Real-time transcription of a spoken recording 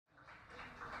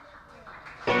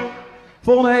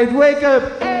Volgende heet Wake Up. 1,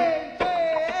 2,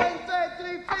 1, 2,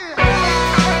 3, 4.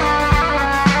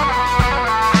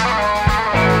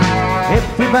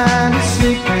 Everybody's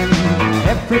sleeping,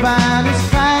 everybody's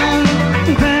fine.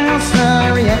 There's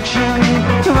no reaction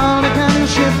to all the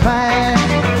guns you fire.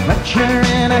 But you're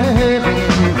in a hurry,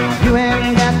 you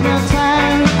ain't got no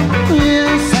time. You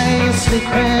say you're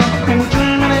sleeping, and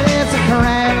dreaming is a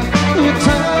crime. You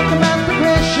talk about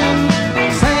progression,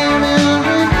 say we'll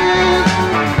review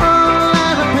all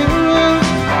our opinions,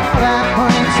 our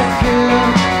points of view.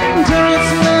 There is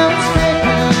no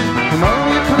escaping from all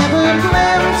your clever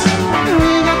plans. We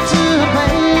got to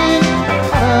obey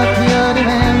up your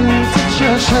demands. It's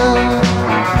your show.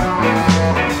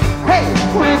 Hey,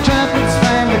 wake up, it's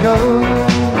time to go.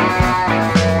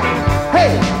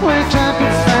 Hey, wake up,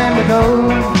 it's time to go.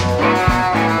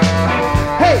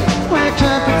 Hey, wake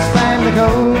up, it's time to go.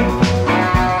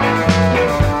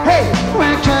 Hey,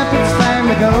 wake up, it's time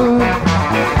to go.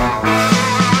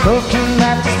 Talking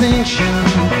at the station,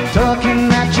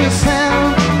 talking at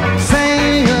yourself.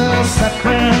 Say you're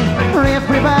suffering for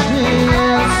everybody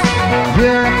else.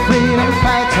 You're a freedom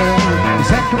fighter, you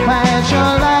sacrifice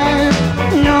your life.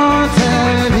 You're the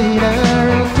leader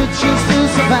to choose to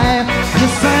survive. The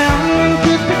sound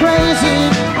could be crazy,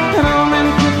 and all men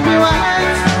could be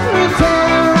wise. We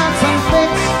tell us and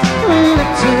fix, we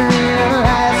live to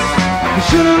realize. You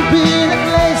shouldn't be that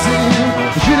lazy,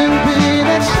 you shouldn't be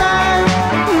that shy.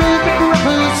 Make a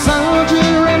proper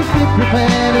soldier and be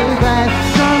prepared to die.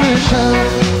 Join the show.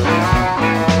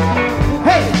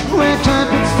 Hey, wake up,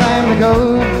 it's time to go.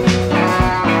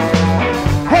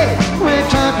 Hey,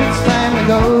 wake up, it's time to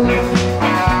go.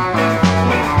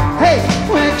 Hey,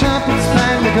 wake up, it's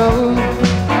time to go.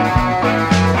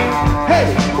 Hey,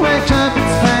 wake up,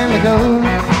 it's time to go.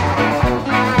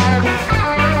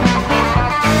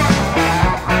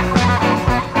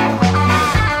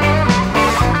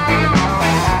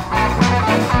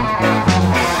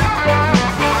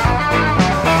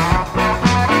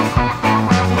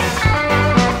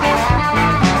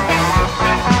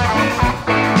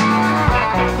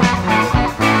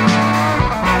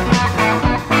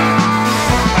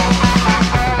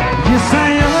 Yes, I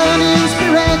am an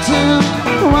inspirator,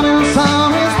 one who's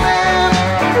always there,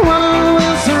 one who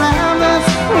will surround us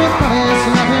with his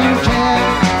loving care.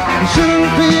 You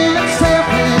shouldn't be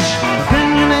selfish,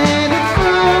 opinionated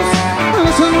fools.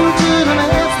 Listen to the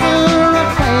master,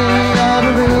 obey all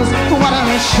the rules. What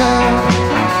a show!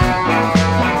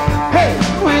 Hey,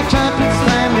 wake up, it's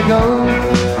time to go.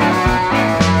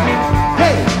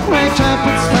 Hey, wake up,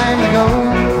 it's time to go.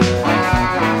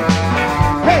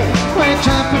 Hey, wake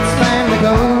up, it's time to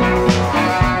go.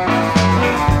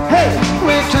 Hey,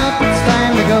 wake up, it's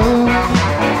time to go.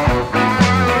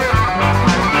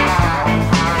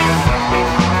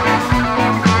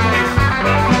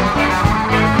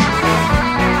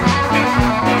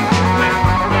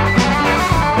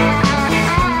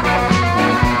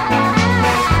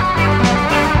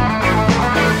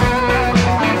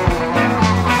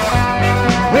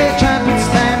 Wake up, it's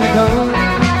time to go.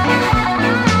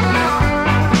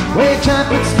 Wake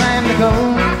up, it's time to go.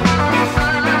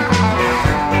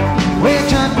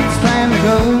 Wake up, it's time to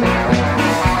go.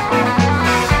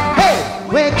 Hey,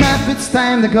 wake up, it's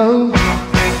time to go.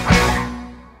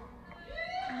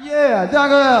 Yeah,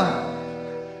 dank u wel.